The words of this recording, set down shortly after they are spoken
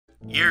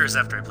years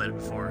after I played it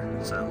before,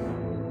 so.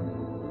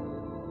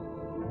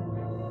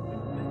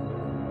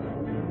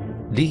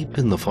 Deep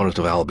in the forest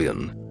of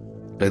Albion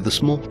lay the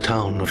small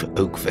town of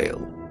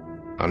Oakvale,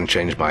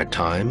 unchanged by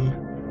time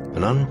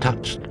and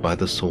untouched by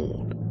the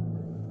sword.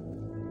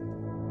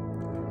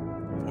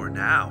 For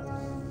now.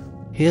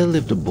 Here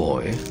lived a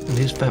boy and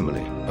his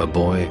family, a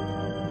boy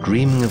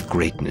dreaming of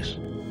greatness,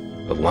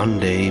 of one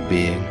day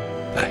being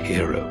a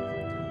hero.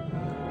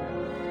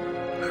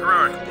 A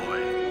heroic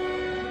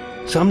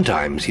boy.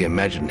 Sometimes he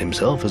imagined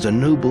himself as a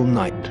noble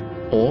knight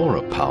or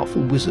a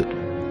powerful wizard.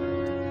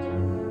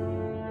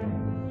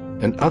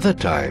 And other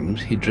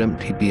times he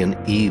dreamt he'd be an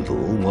evil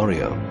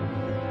warrior.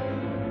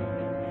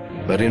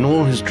 But in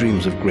all his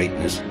dreams of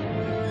greatness,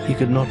 he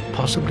could not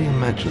possibly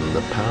imagine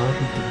the power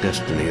of the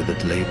destiny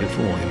that lay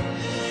before him.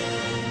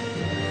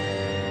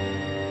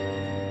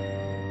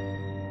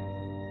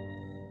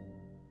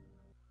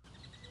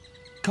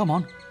 Come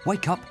on,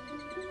 wake up.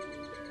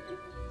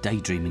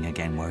 Daydreaming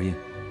again, were you?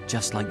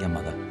 Just like your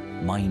mother,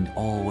 mind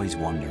always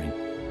wandering.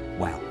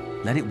 Well,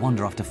 let it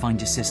wander off to find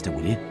your sister,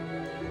 will you?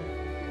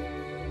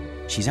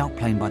 She's out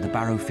playing by the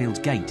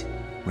Barrowfields gate.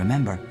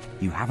 Remember,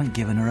 you haven't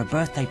given her a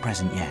birthday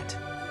present yet.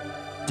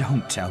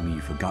 Don't tell me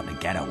you forgot to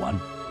get her one.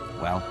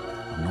 Well,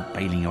 I'm not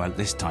bailing you out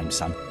this time,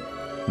 son.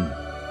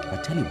 I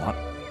tell you what,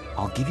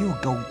 I'll give you a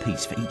gold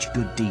piece for each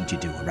good deed you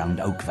do around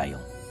Oakvale.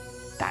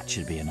 That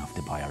should be enough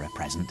to buy her a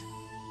present.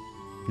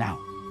 Now,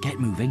 get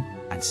moving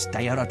and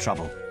stay out of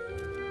trouble.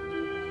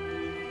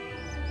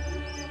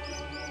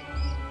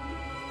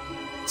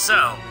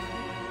 So,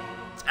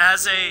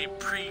 as a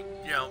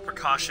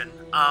precaution,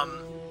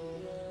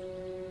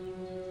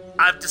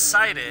 I've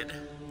decided,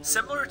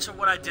 similar to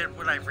what I did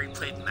when I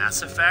replayed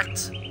Mass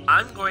Effect,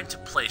 I'm going to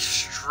play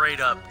straight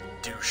up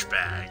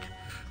douchebag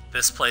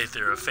this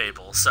playthrough of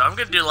Fable. So I'm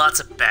going to do lots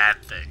of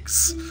bad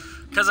things,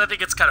 because I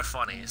think it's kind of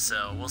funny.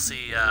 So we'll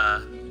see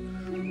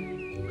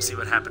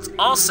what happens.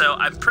 Also,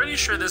 I'm pretty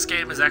sure this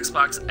game is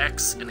Xbox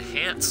X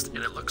enhanced, and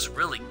it looks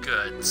really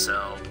good,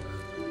 so...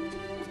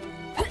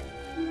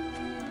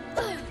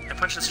 Can I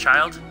punch this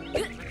child?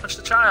 Punch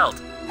the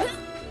child!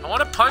 I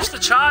want to punch the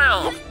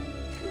child!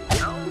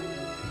 No?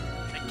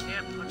 I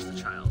can't punch the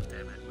child,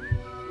 damn it.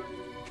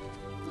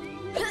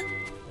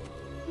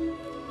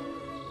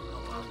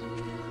 Oh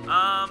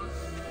well.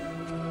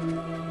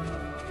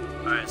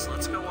 Alright, so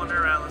let's go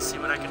wander around, let's see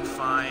what I can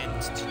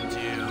find to do.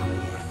 A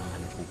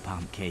little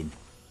pumpkin.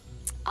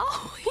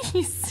 Oh,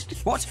 he's...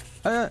 What?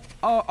 I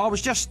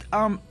was just,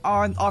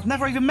 I've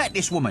never even met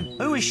this woman.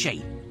 Who is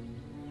she?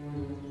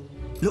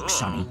 Look,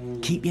 Sonny,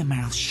 keep your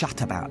mouth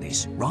shut about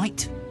this,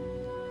 right?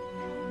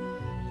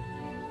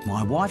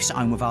 My wife's at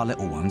home with our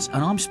little ones,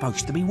 and I'm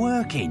supposed to be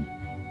working.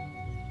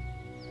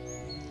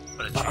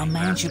 But a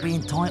man should be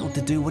entitled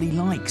to do what he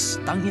likes,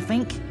 don't you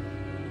think?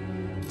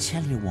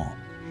 Tell you what,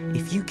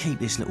 if you keep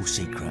this little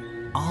secret,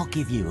 I'll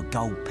give you a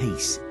gold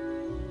piece.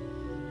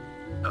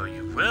 Oh,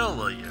 you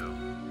will you?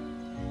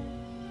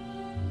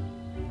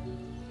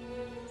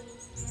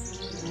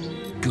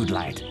 Good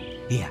lad.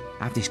 Here,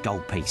 have this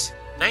gold piece.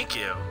 Thank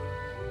you.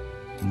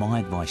 My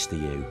advice to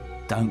you,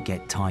 don't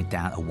get tied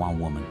down to one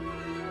woman.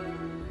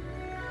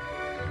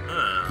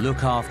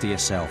 Look after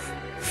yourself.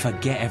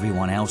 Forget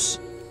everyone else.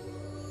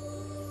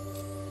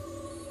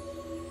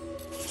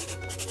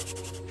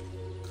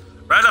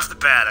 Right off the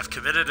bat, I've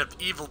committed an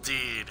evil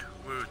deed.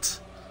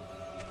 Woot.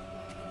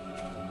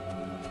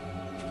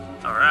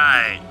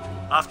 Alright.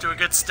 Off to a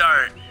good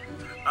start.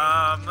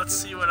 Let's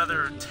see what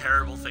other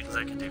terrible things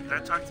I can do. Can I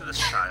talk to this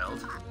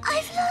child?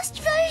 I've lost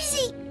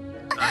Rosie.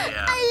 Oh,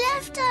 yeah. I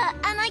left her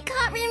and I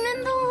can't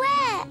remember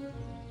where.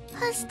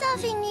 Her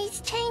stuffing needs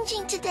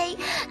changing today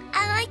and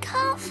I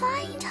can't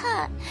find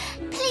her.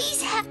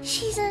 Please help.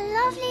 She's a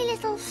lovely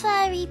little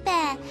furry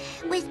bear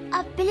with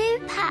a blue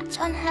patch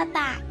on her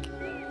back.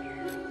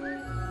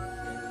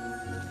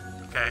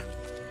 Okay.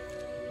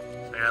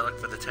 So I gotta look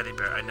for the teddy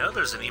bear. I know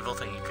there's an evil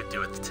thing you could do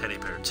with the teddy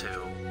bear, too.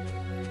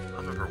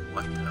 I don't remember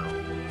what, though.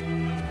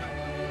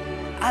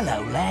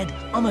 Hello, lad.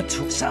 I'm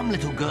some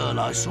little girl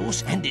I saw,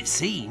 and it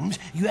seems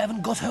you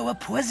haven't got her a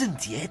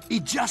present yet.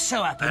 It just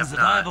so happens that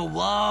I have a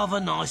rather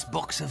nice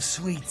box of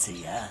sweets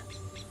here.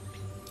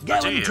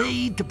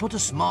 Guaranteed to put a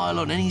smile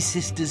on any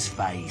sister's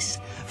face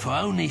for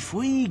only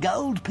 3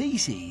 gold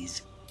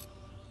pieces.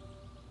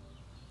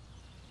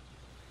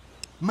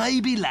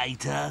 Maybe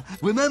later.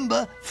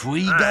 Remember,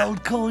 3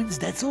 gold coins,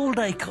 that's all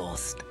they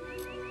cost.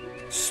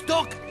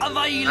 Stock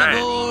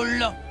available!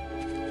 Right.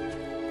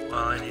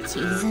 Well, I need to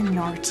He's a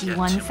naughty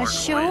one for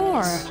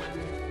sure.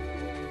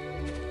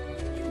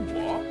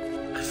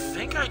 I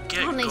think I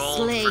get Honestly,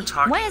 gold for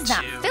talking where's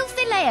that to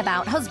filthy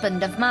layabout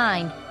husband of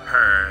mine?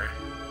 her.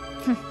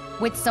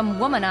 With some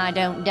woman, I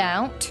don't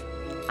doubt.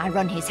 I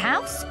run his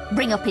house,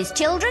 bring up his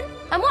children,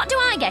 and what do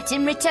I get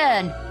in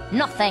return?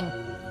 Nothing.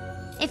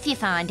 If you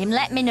find him,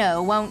 let me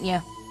know, won't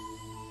you?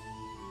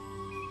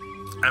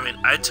 I mean,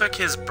 I took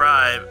his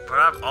bribe, but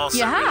I'm also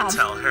going to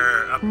tell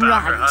her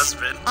about her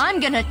husband. I'm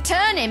going to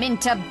turn him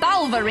into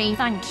Balverine.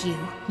 Thank you,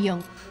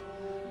 young...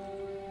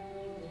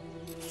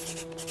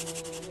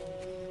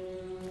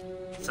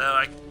 So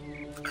I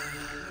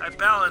I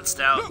balanced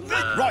out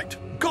the... Right,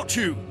 got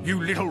you,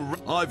 you little...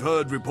 I've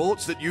heard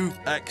reports that you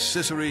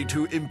accessory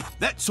to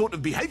that sort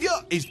of behaviour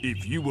is...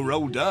 If you were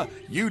older,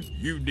 you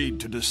need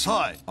to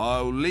decide.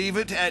 I'll leave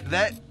it at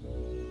that.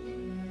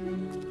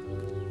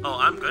 Oh,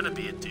 I'm gonna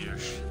be a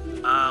douche.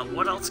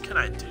 What else can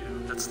I do?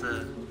 That's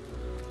the...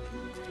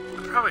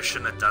 I probably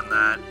shouldn't have done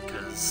that,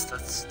 because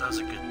that was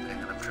a good thing,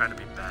 and I'm trying to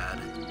be bad.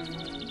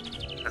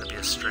 I'm trying to be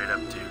a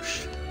straight-up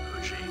douche.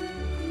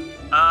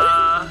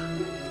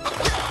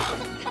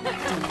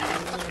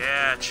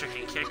 Yeah,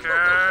 chicken kicker.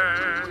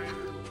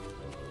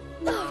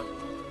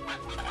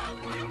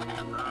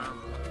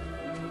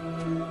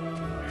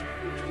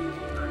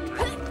 Can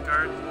I keep the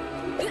guard?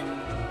 No.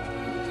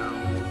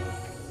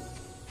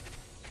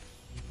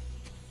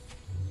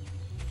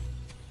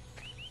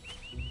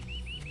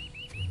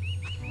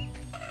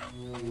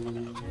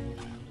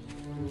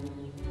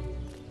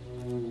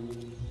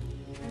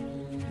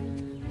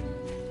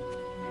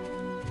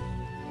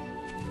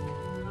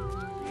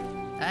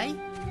 Eh?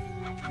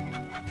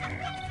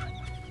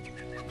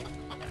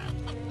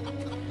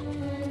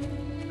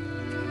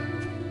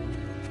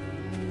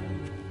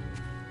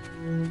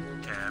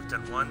 Okay, I've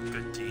done one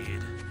good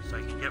deed, so I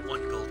can get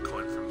 1 gold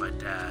coin from my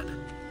dad.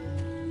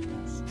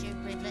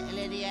 Stupid little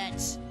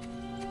idiots.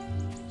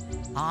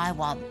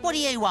 What do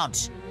you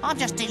want? I'm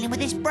just dealing with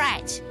this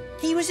brat.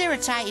 He was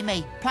irritating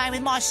me, playing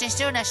with my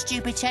sister and her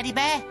stupid teddy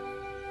bear.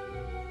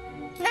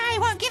 No, he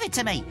won't give it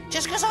to me,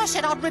 just because I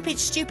said I'd rip his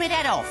stupid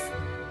head off.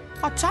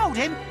 I told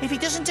him if he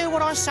doesn't do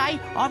what I say,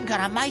 I'm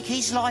gonna make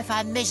his life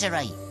a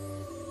misery.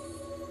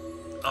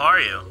 Oh, are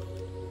you?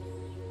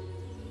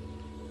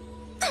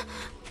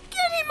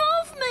 Get him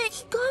off me!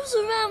 He goes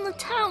around the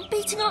town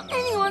beating up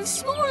anyone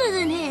smaller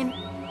than him.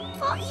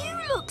 But you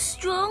look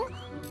strong.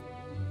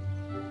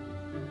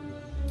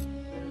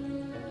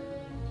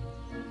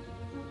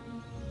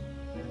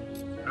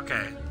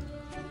 Okay.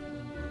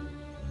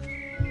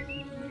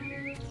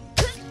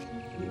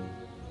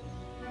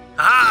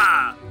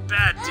 Ha!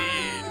 Bad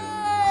deed.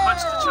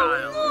 Punch the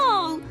child.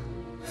 Oh,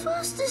 no!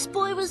 First this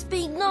boy was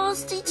being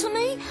nasty to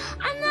me,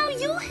 and now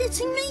you're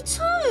hitting me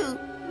too.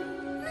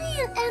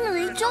 Me and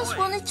Emily just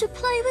wanted to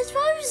play with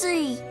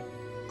Rosie.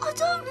 I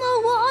don't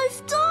know what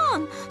I've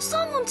done.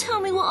 Someone tell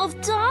me what I've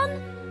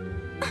done.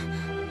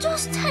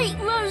 Just take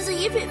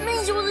Rosie if it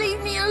means you'll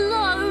leave me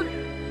alone.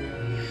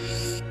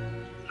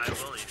 I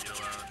will leave you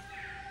alone.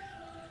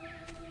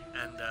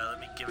 And let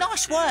me give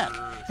Nice it to... work.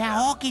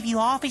 Now I'll give you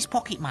half his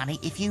pocket money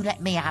if you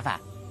let me have her.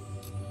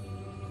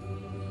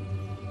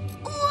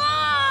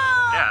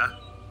 Whoa! Yeah.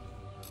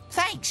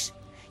 Thanks.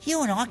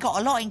 You and I got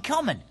a lot in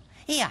common.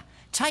 Here,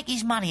 take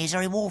his money as a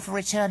reward for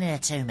returning her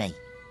to me.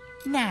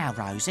 Now,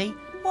 Rosie,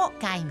 what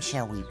game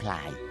shall we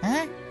play,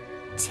 huh?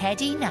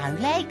 Teddy no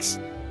legs?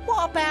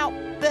 What about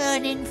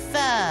burning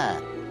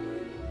fur?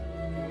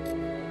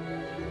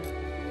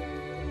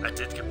 I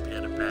did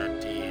commit a bad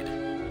deed.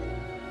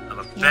 I'm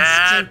a You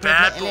bad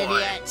stupid little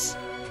boy. idiots.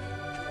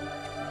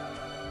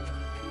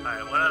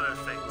 Alright, what other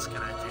things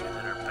can I do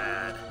that are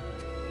bad?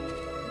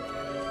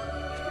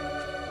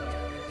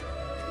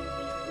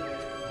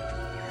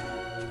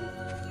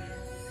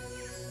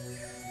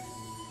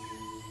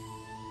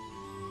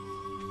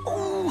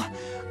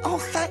 Oh,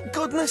 thank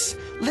goodness.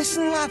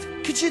 Listen, lad,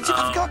 could you...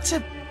 I've got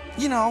to,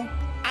 you know,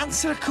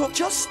 answer a call.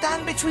 Just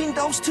stand between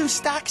those 2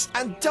 stacks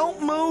and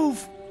don't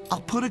move.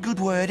 I'll put a good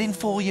word in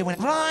for you.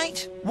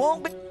 Right?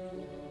 Won't be...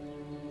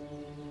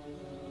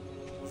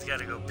 He's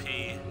gotta go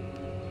pee.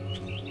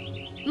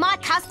 My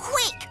cuz,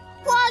 quick!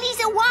 While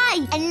he's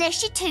away!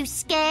 Unless you're too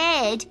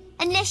scared.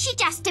 Unless you're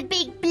just a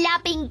big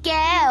blubbing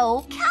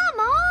girl. Come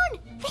on!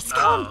 Let's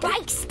go and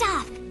break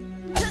stuff.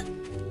 Are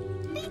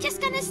you just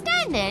gonna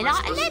stand there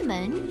like a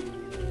lemon?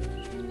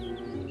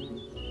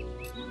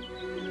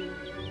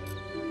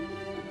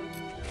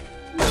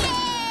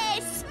 Yeah!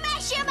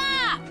 Smash him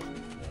up!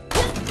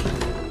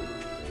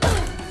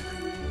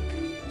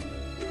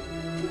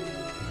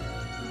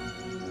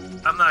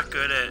 I'm not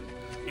good at...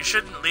 You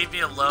shouldn't leave me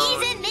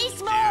alone, Isn't this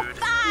more dude.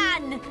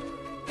 fun?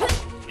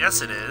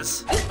 Yes, it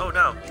is. Oh,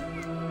 no.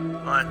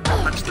 Come on,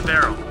 punch the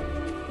barrel.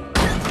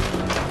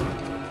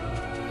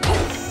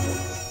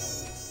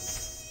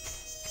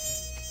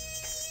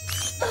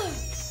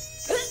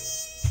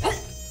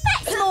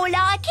 That's more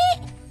like it.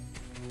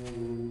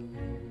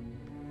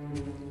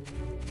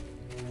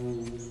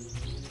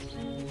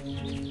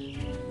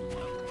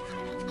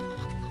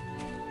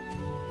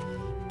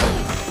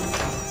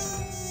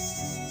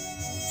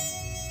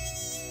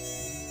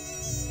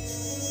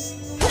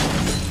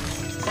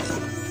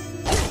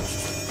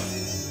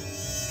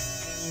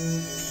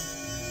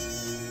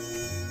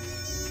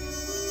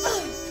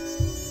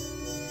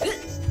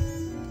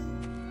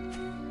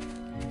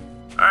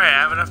 Alright, I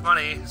have enough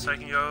money, so I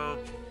can go...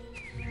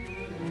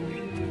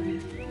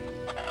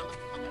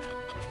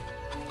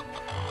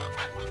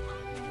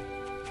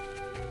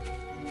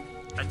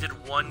 I did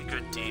 1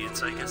 good deed,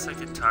 so I guess I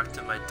could talk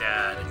to my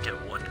dad and get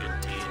 1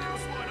 good deed.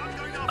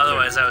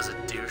 Otherwise, I was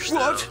a douche,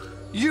 What? though.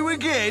 You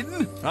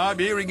again? I'm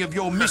hearing of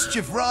your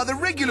mischief rather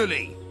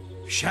regularly.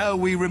 Shall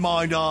we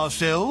remind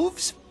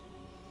ourselves?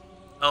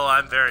 Oh,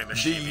 I'm very The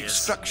mischievous.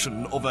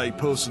 destruction of a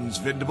person's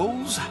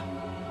vendibles,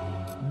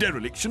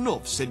 dereliction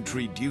of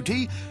sentry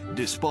duty,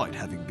 despite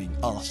having been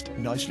asked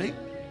nicely,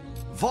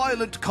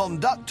 violent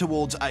conduct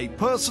towards a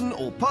person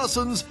or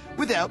persons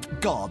without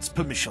guard's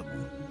permission,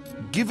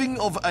 giving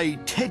of a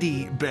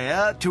teddy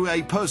bear to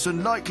a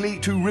person likely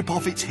to rip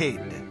off its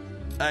head,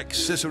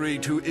 accessory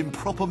to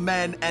improper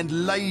man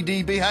and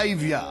lady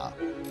behaviour.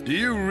 Do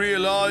you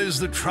realise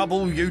the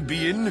trouble you'd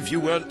be in if you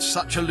weren't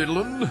such a little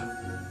un?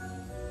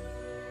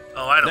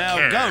 Oh, I don't Now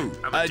care. go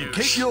I'm a and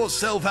douche. keep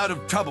yourself out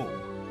of trouble.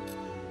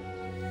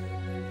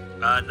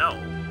 No, I'm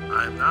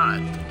not,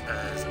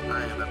 because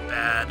I am a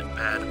bad,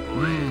 bad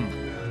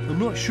boy. I'm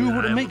not sure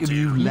what to make of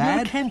you,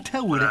 lad. I can't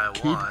tell What with I it,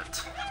 kid.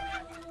 want.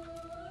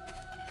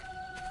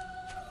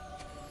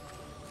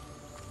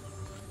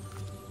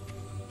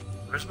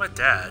 Where's my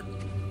dad?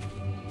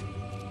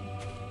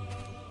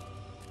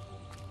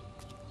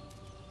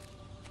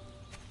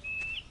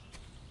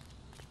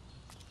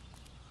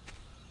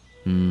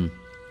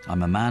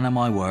 I'm a man of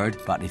my word,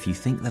 but if you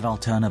think that I'll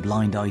turn a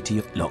blind eye to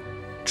you... Look,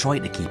 try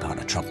to keep out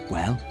of trouble.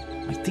 Well,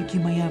 I think you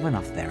may have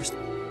enough there.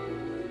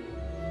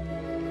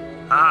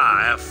 Ah,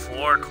 I have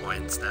 4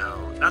 coins now.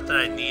 Not that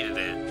I needed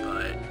it,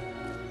 but...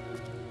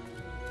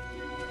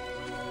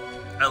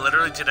 I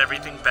literally did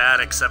everything bad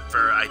except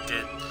for I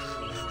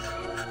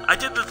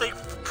did the thing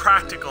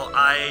practical.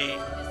 I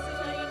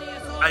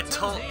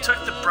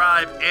took the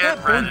bribe and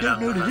That boy ratted don't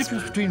out know the the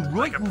husband difference between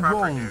like right a and proper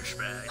wrong.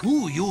 douchebag.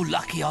 Ooh, you're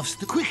lucky I've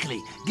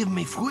quickly. Give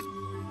me fruit.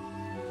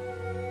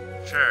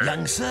 Sure.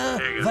 Young sir,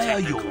 Here you go, they are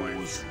take the yours.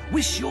 coins.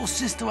 Wish your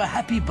sister a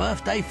happy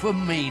birthday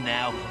from me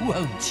now,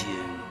 won't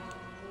you?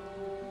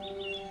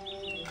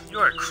 You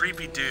are a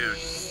creepy dude.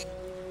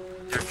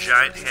 Your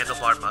giant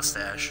handlebar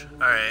mustache.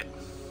 Alright.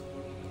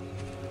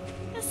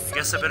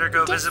 Guess I better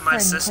go visit my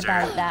sister.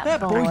 About that, That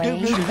boy don't know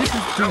the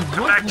difference between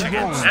Come right back, and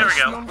chicken. wrong. There we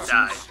go.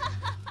 Die.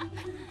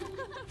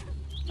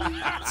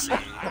 Let's see.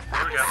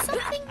 Here we go.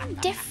 Something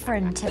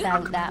different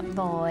about that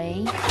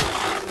boy.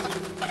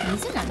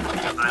 He's an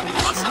unpredictable I'm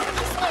awesome. chap,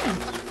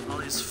 isn't he? All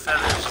these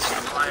feathers just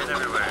flying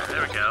everywhere.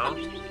 There we go.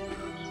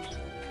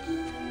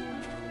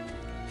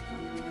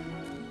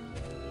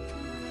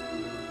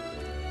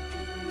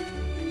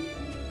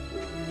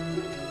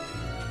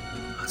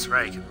 That's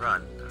right, you can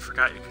run. I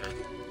forgot you could.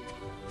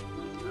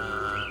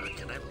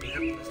 Can I beat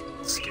up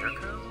the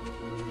scarecrow?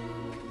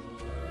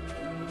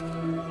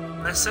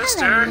 My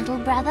sister! Hello, little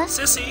brother.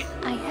 Sissy!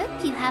 I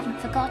hope you haven't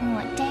forgotten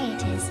what day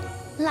it is,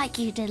 like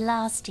you did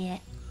last year.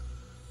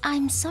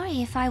 I'm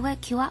sorry if I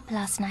woke you up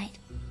last night.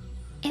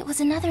 It was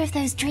another of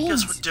those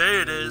dreams. Guess what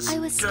day it is? I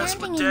was Guess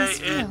standing what in day this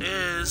field it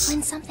is?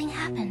 when something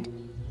happened,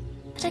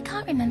 but I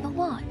can't remember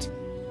what.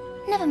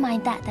 Never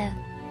mind that, though.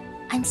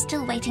 I'm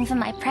still waiting for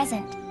my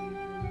present.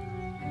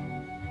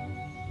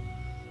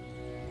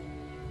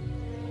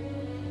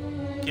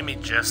 Give me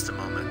just a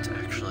moment,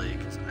 actually,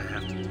 because I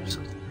have to do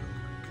something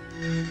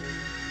real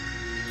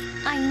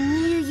quick. I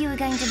knew you were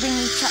going to bring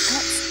me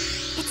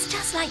chocolates. It's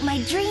just like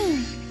my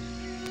dream.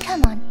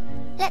 Come on,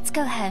 let's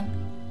go home.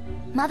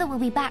 Mother will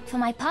be back for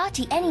my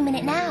party any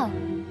minute now.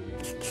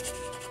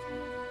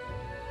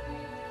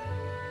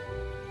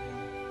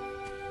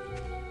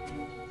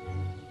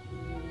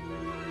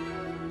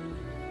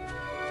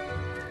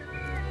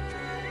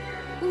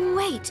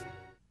 Wait,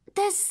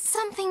 there's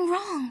something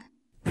wrong.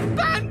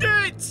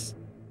 Bandits!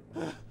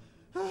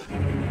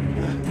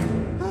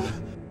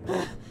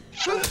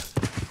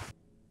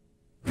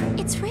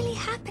 It's really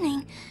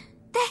happening.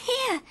 They're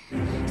here.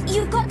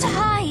 You've got to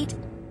hide.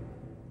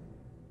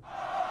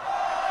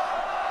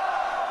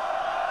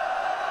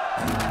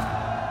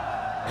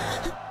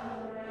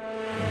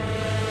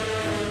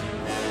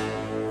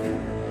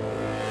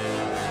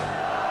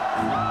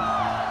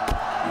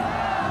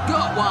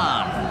 Got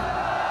one!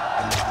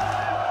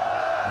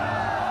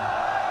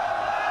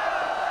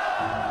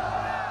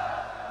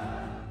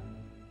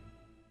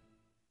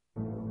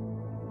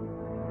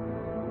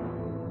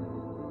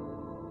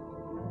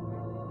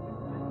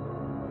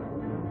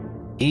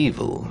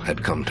 Evil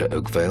had come to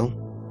Oakvale.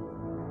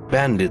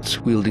 Bandits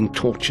wielding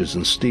torches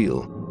and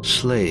steel,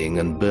 slaying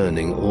and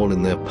burning all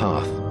in their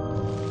path.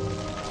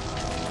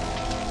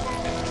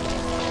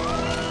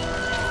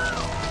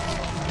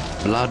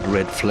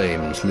 Blood-red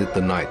flames lit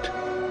the night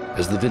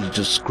as the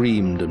villagers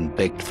screamed and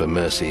begged for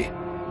mercy,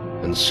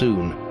 and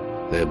soon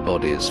their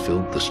bodies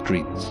filled the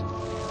streets.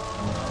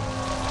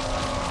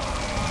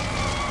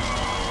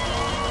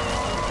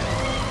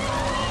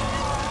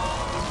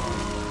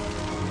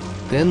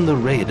 Then the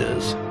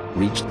raiders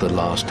reached the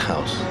last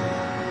house,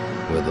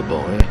 where the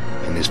boy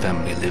and his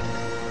family lived.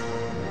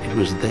 It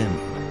was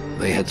them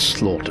they had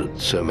slaughtered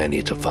so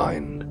many to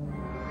find.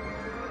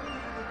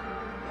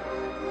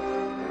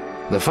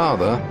 The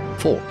father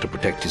fought to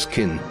protect his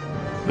kin,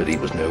 but he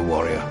was no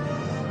warrior,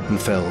 and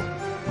fell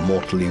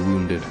mortally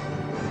wounded.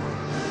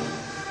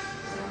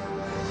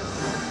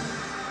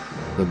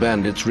 The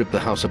bandits ripped the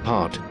house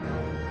apart,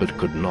 but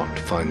could not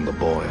find the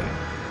boy.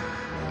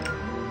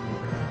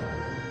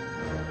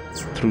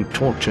 Through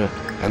torture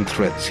and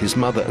threats, his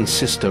mother and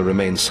sister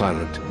remained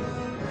silent,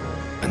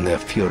 and and their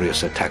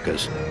furious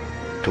attackers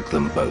took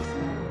them both.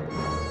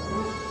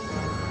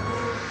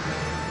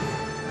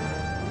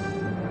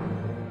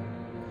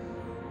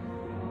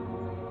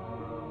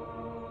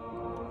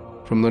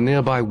 From the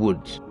nearby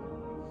woods,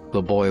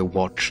 the boy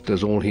watched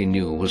as all he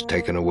knew was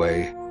taken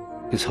away.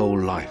 His whole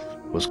life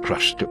was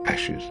crushed to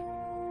ashes.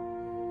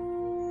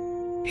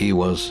 He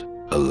was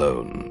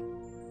alone.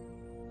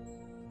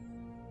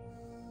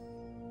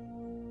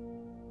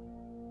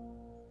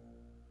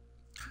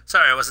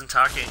 Sorry, I wasn't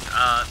talking.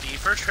 The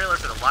first trailer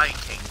for The Lion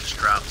King just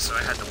dropped, so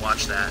I had to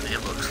watch that.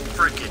 It looks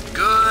freaking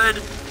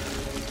good.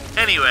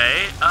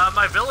 Anyway,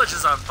 my village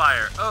is on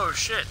fire. Oh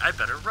shit, I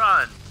better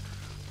run.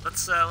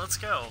 Let's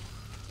go.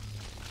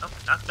 Oh,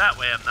 not that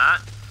way, I'm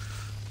not.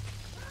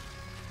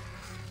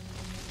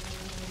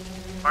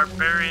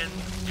 Barbarian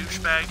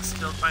douchebags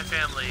killed my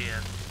family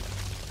and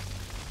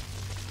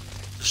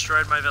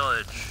destroyed my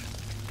village.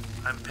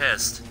 I'm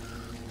pissed.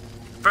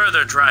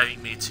 Further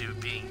driving me to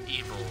being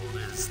evil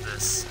is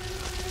this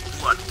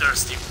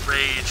bloodthirsty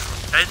rage for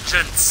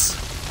vengeance.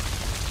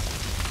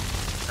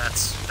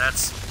 That's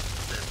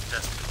the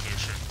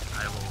justification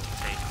I will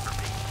take for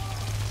me.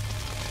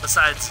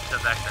 Besides the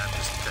fact that I'm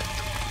just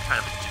kind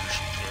of a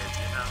douchey kid,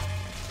 you know?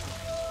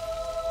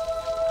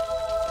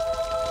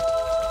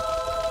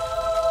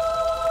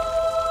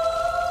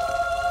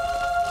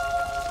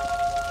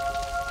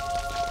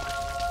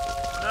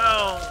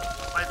 No!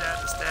 My dad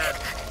is dead.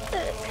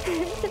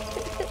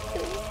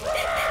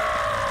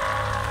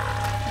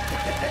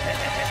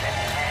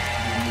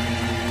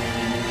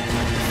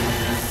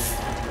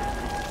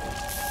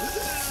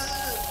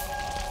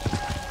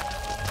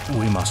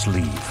 We must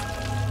leave.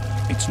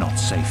 It's not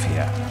safe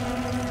here.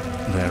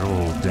 They're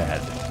all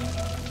dead.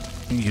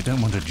 You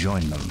don't want to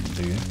join them,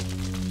 do you?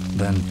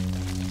 Then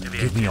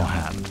give me your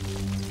hand.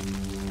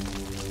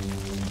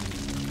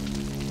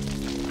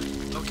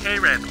 Okay,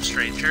 random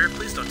stranger,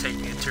 please don't take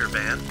me into your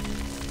van.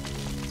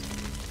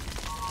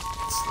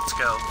 Let's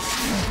go.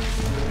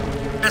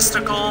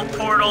 Mystical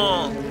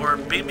portal or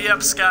beam me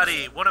up,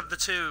 Scotty. One of the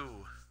two.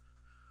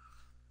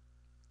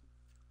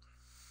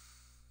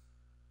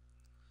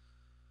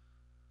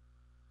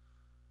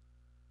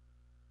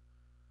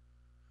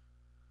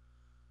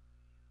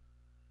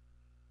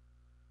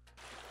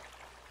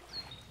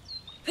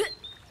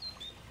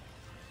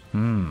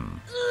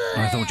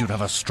 I thought you'd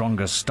have a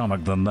stronger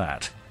stomach than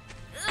that.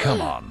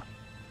 Come on.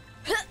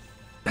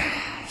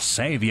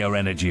 Save your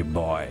energy,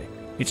 boy.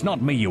 It's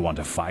not me you want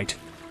to fight.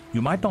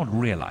 You might not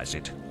realize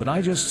it, but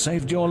I just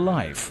saved your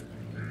life.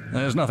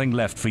 There's nothing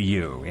left for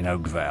you in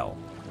Oakville.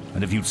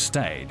 And if you'd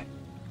stayed,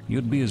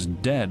 you'd be as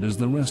dead as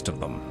the rest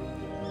of them.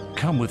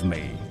 Come with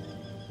me.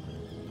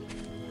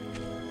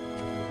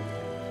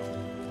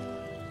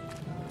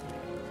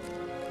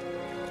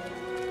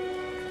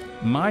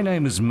 My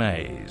name is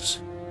Maze,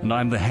 and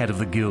I'm the head of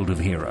the Guild of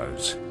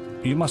Heroes.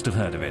 You must have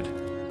heard of it.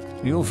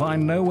 You'll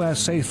find nowhere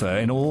safer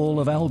in all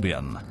of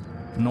Albion,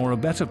 nor a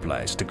better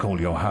place to call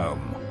your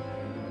home.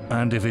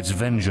 And if it's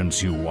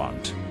vengeance you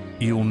want,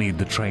 you'll need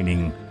the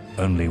training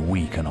only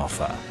we can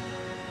offer.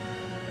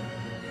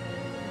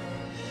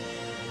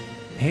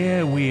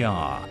 Here we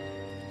are.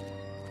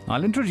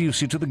 I'll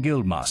introduce you to the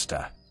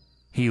Guildmaster.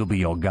 He'll be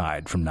your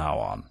guide from now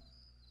on.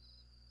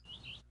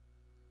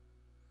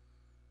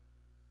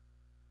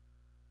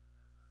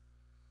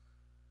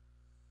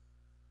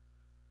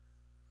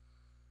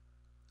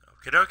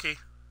 Okie dokie.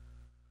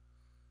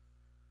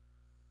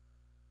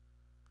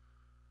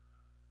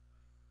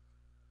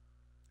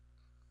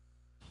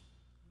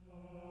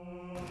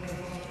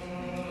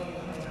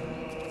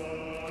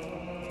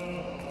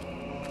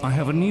 I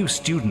have a new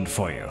student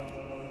for you.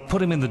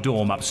 Put him in the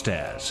dorm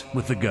upstairs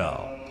with the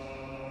girl.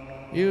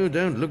 You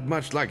don't look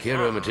much like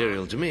hero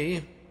material to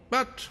me,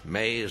 but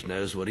Maze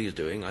knows what he's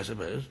doing, I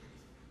suppose.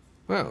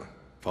 Well,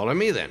 follow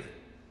me then.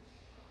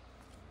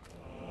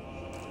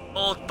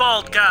 Old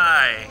bald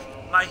guy,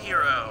 my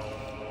hero.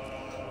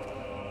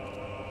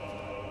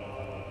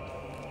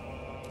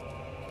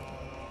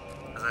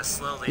 As I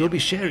slowly You'll be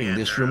sharing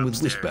this room with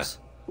upstairs.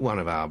 Whisper, one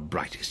of our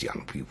brightest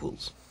young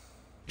pupils.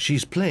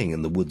 She's playing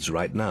in the woods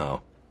right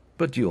now,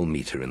 but you'll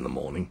meet her in the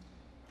morning.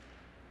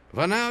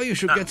 For now, you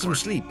should get some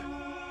sleep.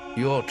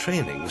 Your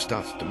training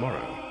starts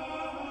tomorrow.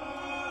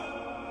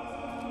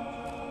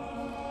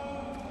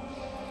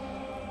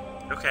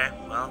 Okay,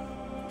 well.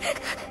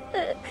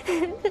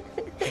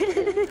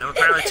 I'm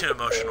apparently too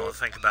emotional to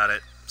think about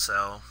it,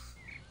 so.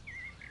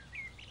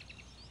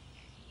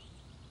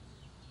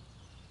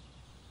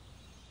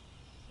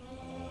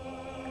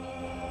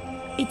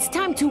 It's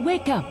time to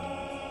wake up.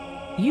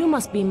 You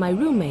must be my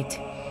roommate.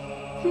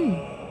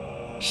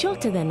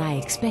 Shorter than I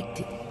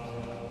expected.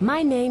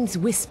 My name's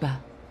Whisper.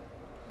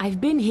 I've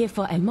been here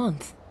for a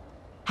month.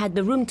 Had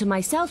the room to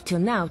myself till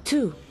now,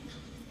 too.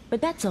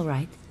 But that's all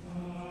right.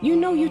 You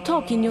know you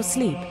talk in your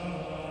sleep.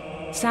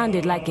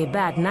 Sounded like a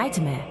bad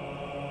nightmare.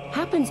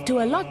 Happens to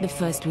a lot the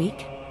first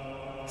week.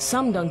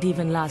 Some don't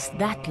even last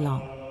that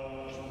long.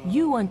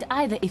 You won't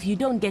either if you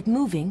don't get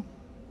moving.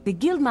 The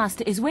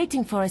Guildmaster is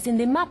waiting for us in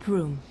the map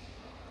room.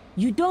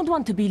 You don't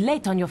want to be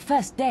late on your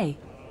first day.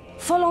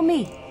 Follow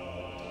me.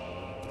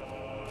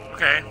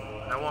 Okay,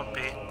 I won't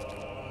be.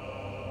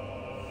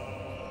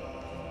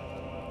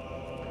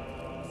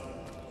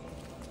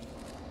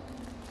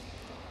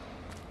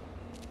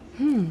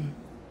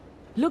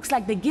 Looks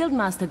like the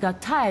guildmaster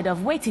got tired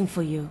of waiting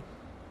for you.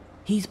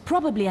 He's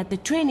probably at the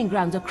training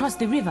grounds across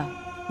the river.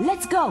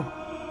 Let's go!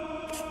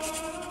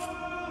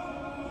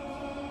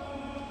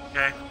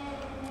 Okay.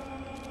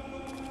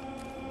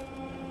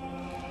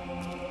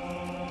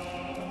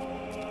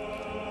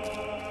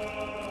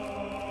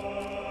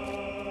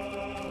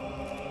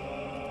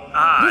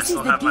 Ah, I This is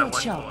still the have my guild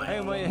one shop.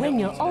 coin. When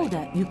you're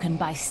older, you can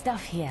buy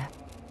stuff here.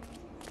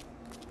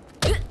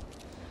 I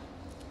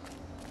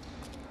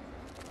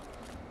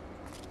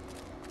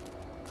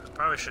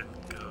probably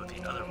shouldn't go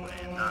the other way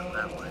and not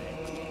that way.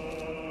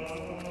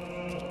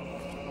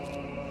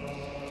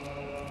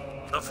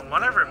 Though from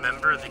what I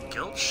remember, the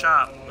guild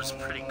shop was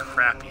pretty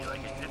crappy.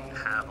 Like, it didn't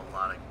have a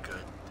lot of good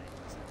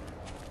things in it.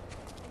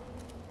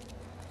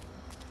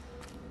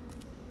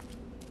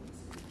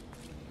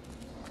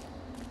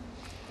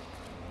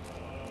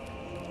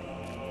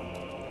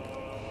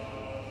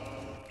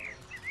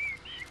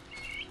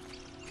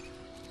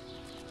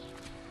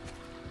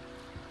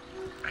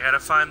 I gotta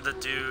find the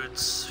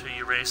dudes who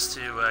you race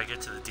to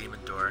get to the demon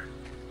door.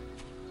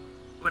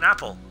 Ooh, an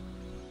apple.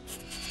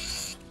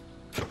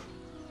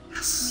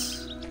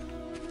 Yes.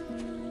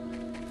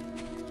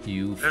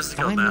 There's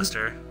the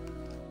guildmaster.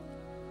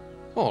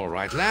 All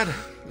right, lad.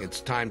 It's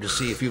time to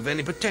see if you've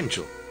any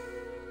potential.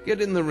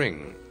 Get in the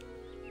ring.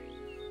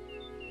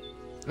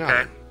 Now,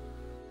 Okay.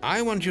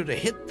 I want you to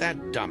hit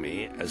that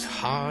dummy as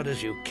hard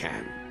as you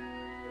can.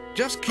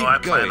 Just keep I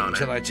plan going on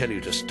until it. I tell you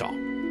to stop.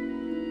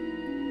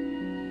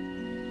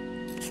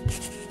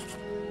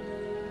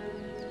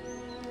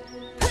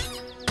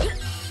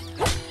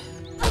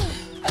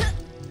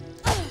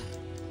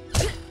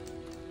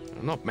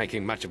 You're not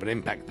making much of an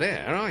impact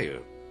there, are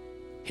you?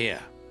 Here,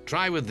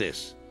 try with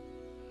this.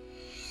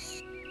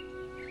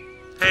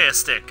 Hey, a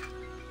stick.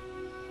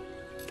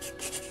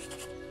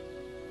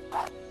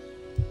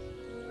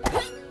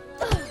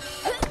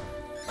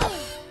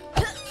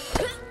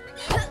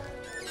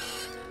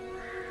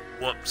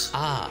 Whoops.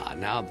 Ah,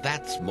 now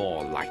that's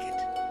more like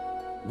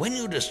it. When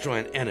you destroy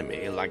an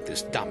enemy like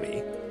this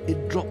dummy,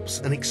 it drops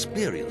an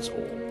experience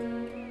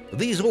orb.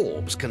 These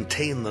orbs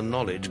contain the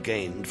knowledge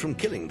gained from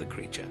killing the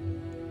creature.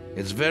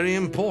 It's very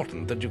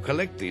important that you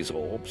collect these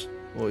orbs,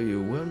 or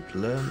you won't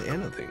learn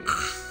anything.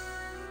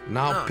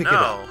 Now pick it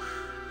up.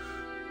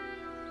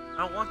 I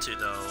don't want to,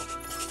 though.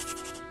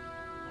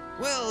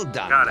 Well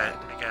done, Got lad.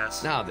 it, I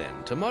guess. Now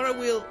then, tomorrow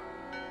we'll...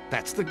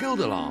 That's the guild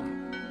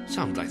alarm.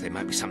 Sounds like there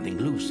might be something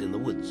loose in the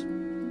woods.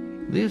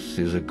 This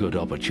is a good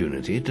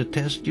opportunity to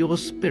test your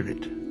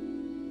spirit.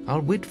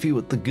 I'll wait for you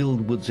at the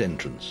guild woods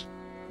entrance,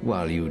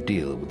 while you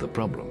deal with the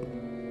problem.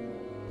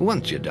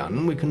 Once you're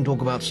done, we can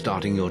talk about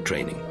starting your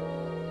training.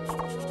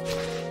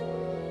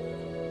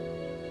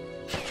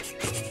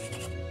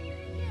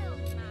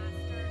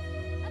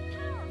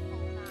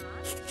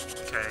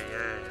 Okay,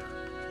 yeah.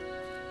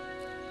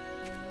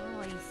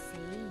 Oh, I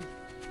see.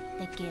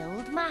 The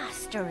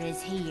guildmaster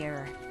is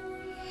here.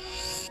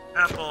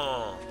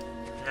 Apple!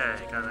 Yeah,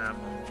 you got an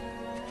apple.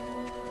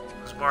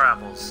 There's more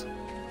apples.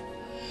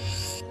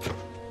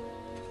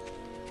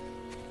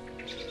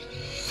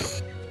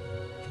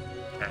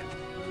 Okay.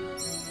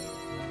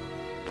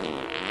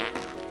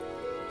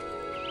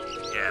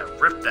 Yeah,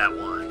 rip that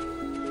one.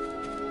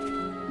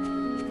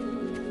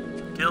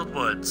 Guild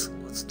Woods.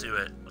 Let's do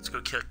it. Let's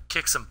go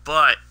kick some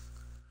butt.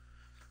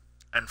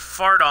 And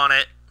fart on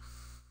it.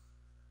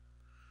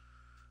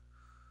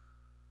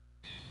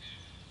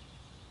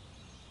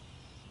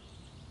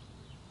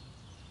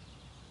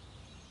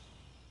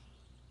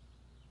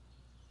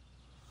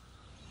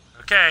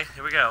 Okay,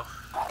 here we go.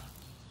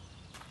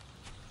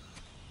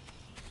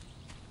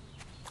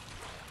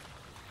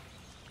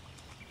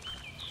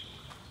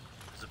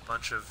 There's a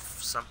bunch of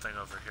something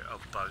over here. Oh,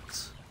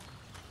 bugs.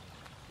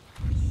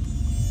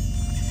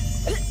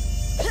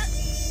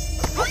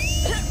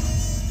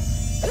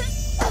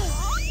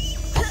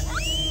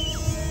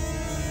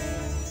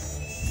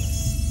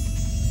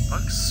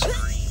 Bugs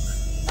scream.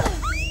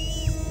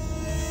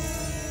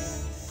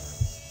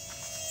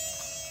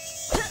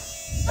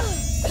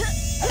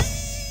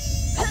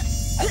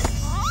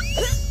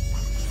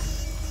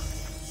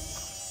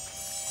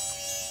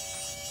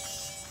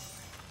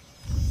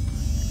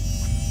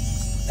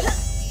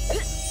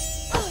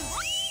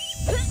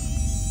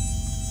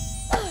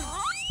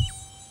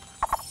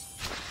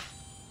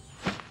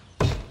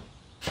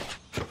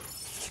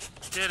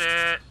 Did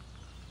it.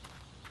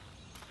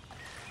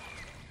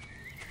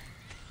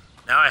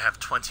 Now I have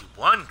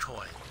 21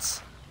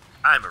 coins.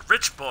 I'm a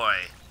rich boy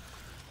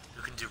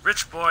who can do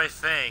rich boy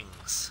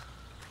things.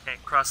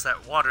 Can't cross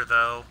that water,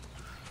 though.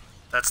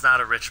 That's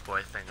not a rich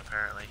boy thing,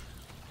 apparently.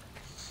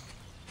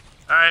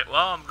 Alright,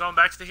 well, I'm going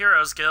back to the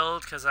Heroes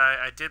Guild because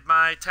I did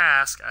my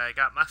task. I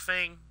got my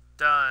thing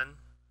done.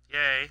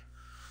 Yay.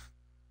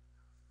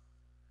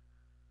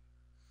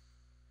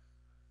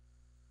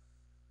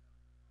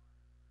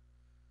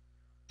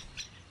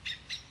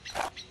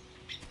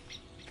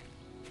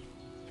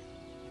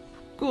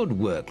 Good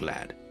work,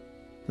 lad.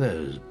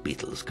 Those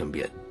beetles can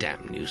be a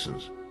damn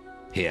nuisance.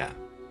 Here,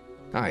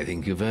 I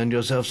think you've earned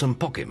yourself some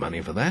pocket money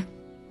for that.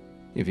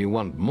 If you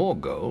want more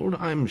gold,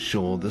 I'm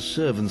sure the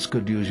servants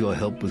could use your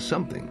help with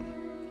something.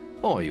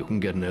 Or you can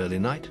get an early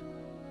night.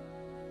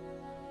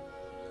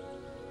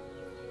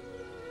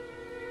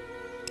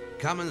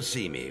 Come and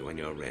see me when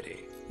you're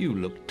ready. You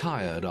look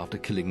tired after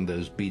killing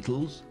those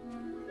beetles.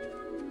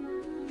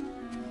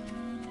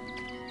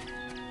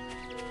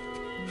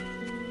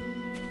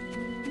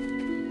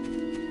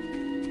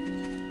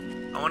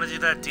 I want to do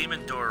that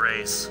demon door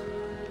race.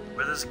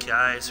 Where those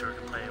guys who are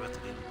playing with the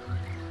demon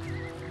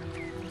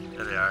door?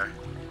 There they are.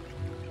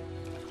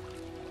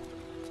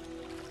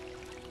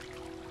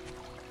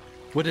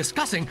 We're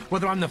discussing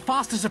whether I'm the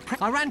fastest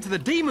I ran to the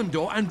demon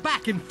door and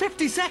back in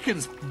 50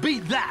 seconds.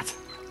 Beat that.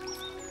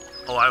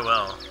 Oh, I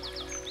will.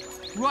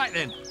 Right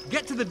then,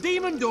 get to the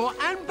demon door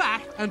and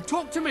back and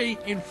talk to me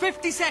in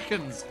 50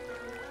 seconds.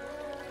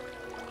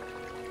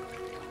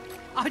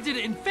 I did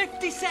it in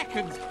 50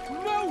 seconds.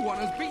 No one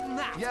has beaten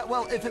that. Yeah,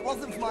 well, if it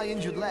wasn't for my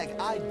injured leg,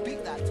 I'd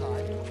beat that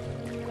time.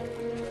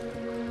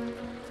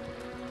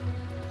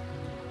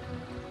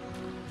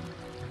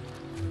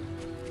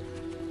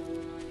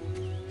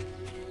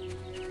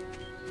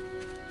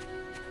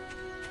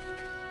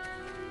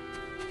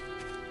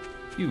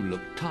 You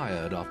look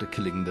tired after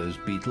killing those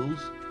beetles.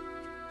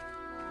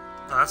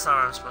 No, that's not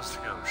where I'm supposed to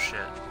go. Shit.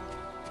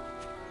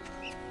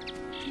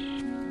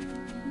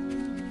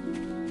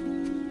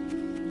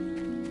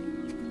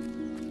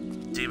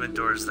 Demon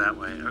doors that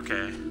way.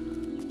 Okay.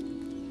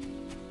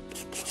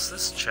 What's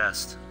this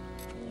chest?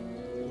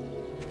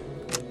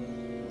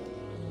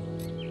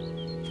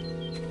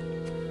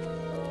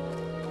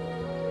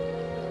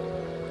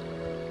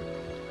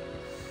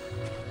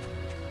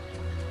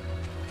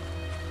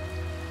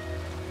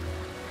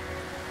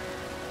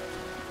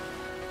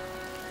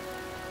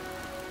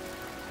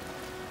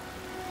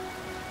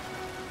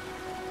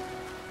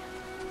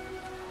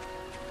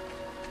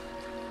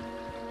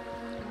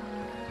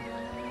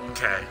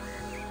 Okay.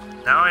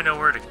 Now I know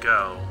where to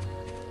go.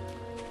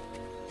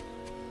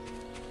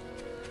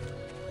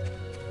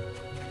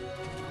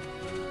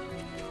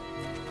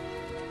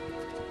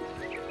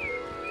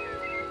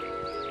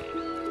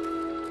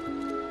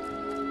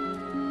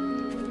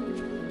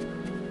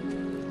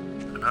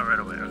 Not right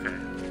away, okay.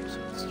 So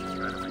it's just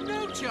right away.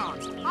 No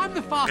chance. I'm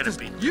the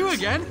fastest. You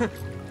again?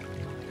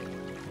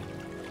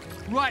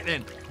 Right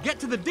then, get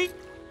to the deep.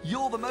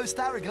 You're the most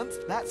arrogant,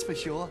 that's for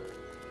sure.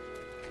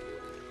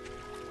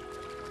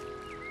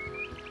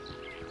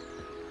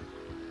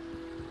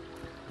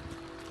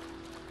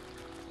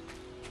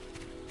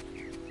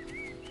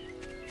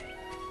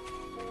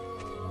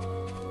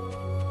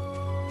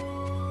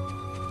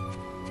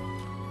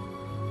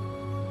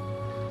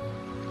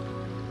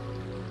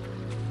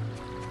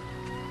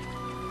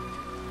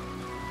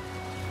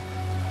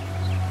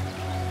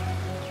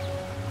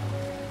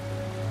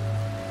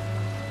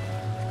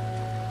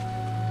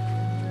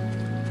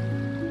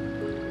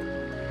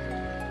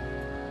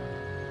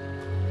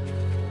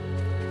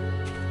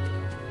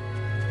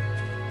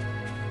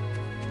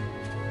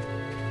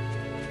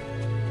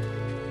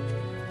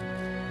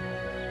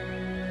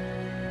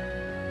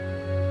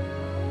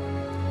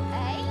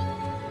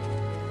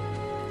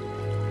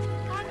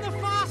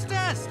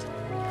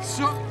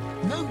 So...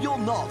 No, you're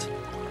not.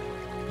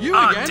 You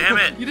oh, again? Damn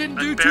it. You didn't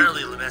I do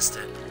barely missed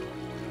it.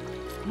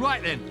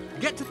 Right then,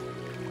 get to...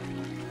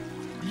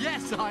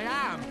 Yes, I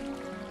am.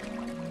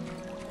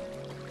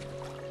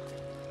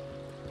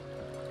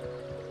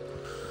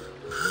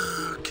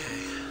 Okay.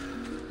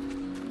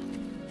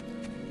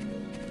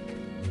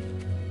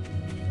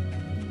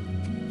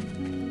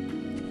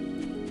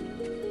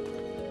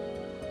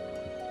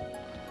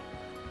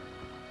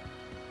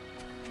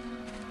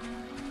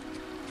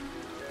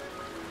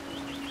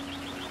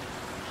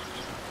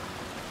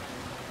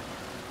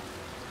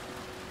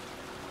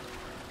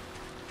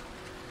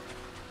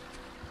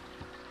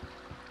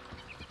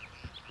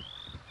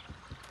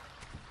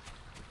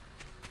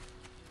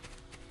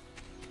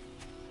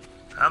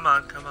 Come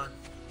on, come on.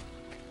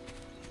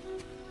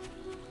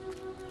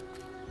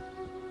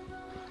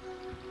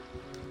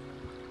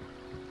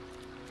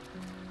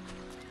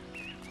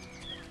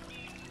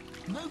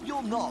 No,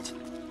 you're not.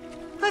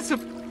 That's a...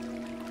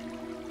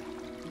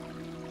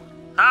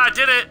 Ah, I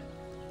did it!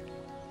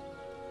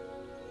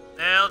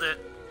 Nailed it.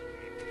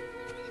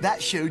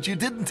 That showed you,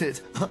 didn't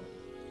it?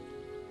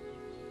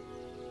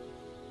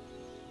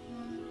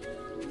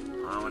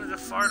 I wanted to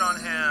fart on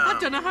him. I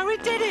don't know how he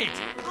did it.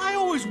 I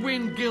always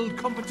win guild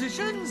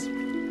competitions.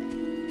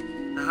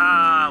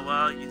 Ah,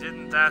 well, you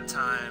didn't that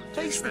time,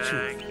 Face the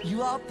truth, douchebag.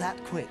 you aren't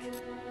that quick.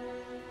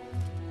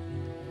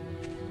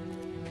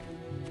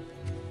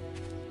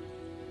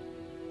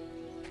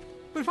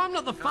 But if I'm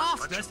not the Got a bunch of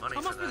fastest, money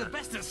I must for be the that.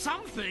 best at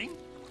something.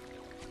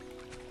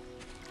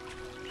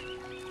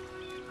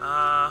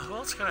 Who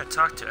else can I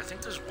talk to? I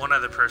think there's one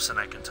other person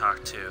I can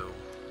talk to.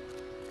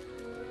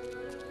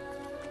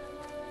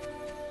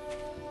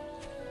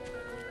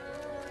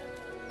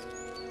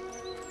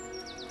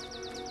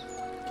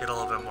 Get a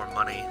little bit more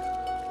money.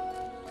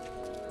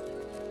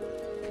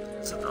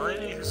 Is it the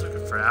lady who's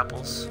looking for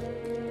apples?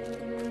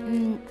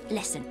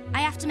 Listen,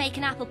 I have to make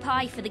an apple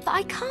pie for the... But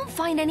I can't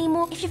find any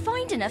more. If you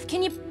find enough,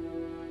 can you...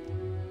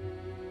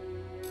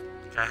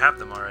 I have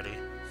them already.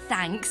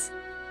 Thanks.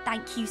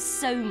 Thank you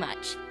so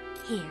much.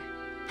 Here,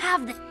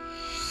 have the...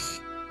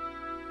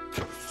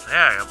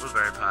 Yeah, I got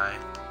blueberry pie.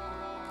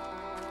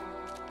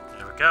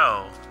 There we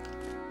go.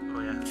 Oh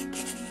yeah.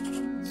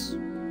 Let's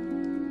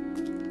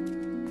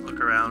look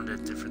around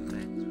at different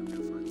things.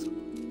 We'll find some.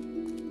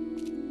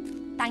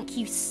 Thank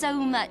you so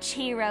much,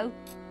 hero.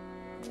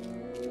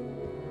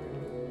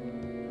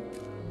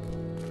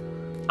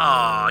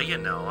 Aw, you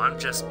know, I'm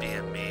just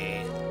being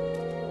me.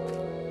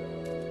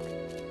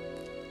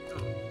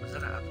 Ooh, was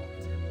that an apple?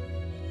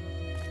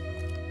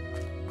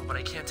 Oh, but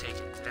I can't take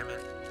it, damn it.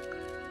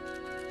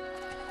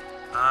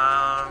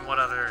 What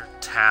other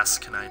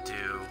task can I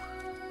do?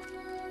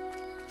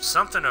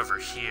 Something over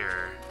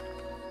here.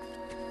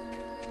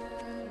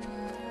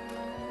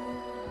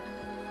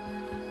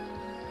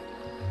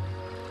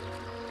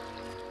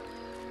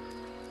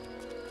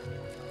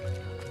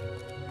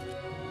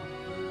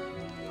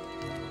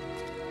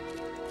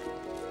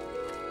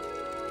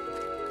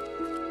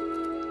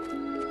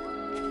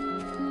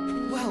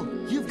 Well,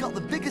 you've got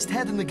the biggest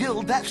head in the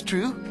guild, that's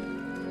true.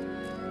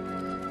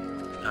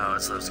 Oh,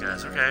 it's those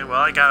guys. Okay, well,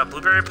 I got a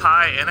blueberry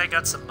pie and I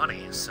got some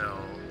money, so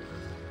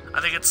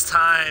I think it's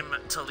time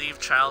to leave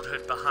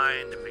childhood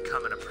behind and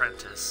become an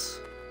apprentice.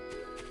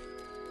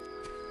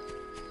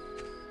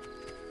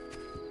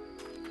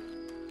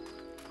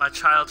 My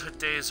childhood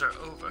days are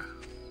over.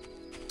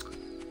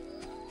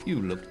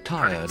 You look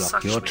tired.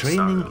 Your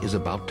training is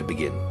about to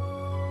begin.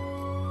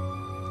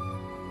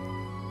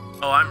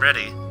 Oh, I'm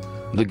ready.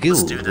 The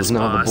guild was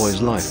now the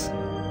boy's life.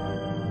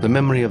 The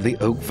memory of the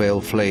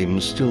Oakvale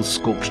flames still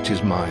scorched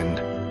his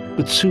mind,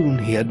 but soon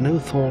he had no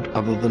thought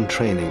other than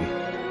training,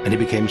 and he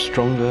became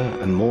stronger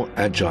and more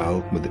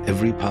agile with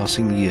every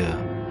passing year.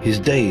 His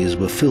days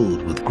were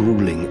filled with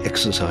grueling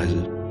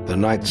exercises, the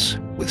nights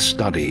with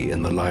study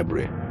in the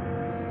library.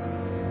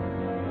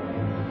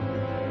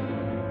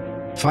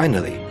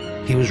 Finally,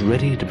 he was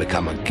ready to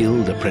become a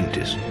guild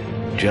apprentice,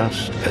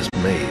 just as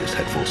Maze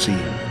had foreseen.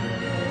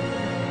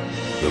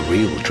 The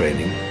real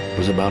training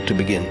was about to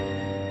begin.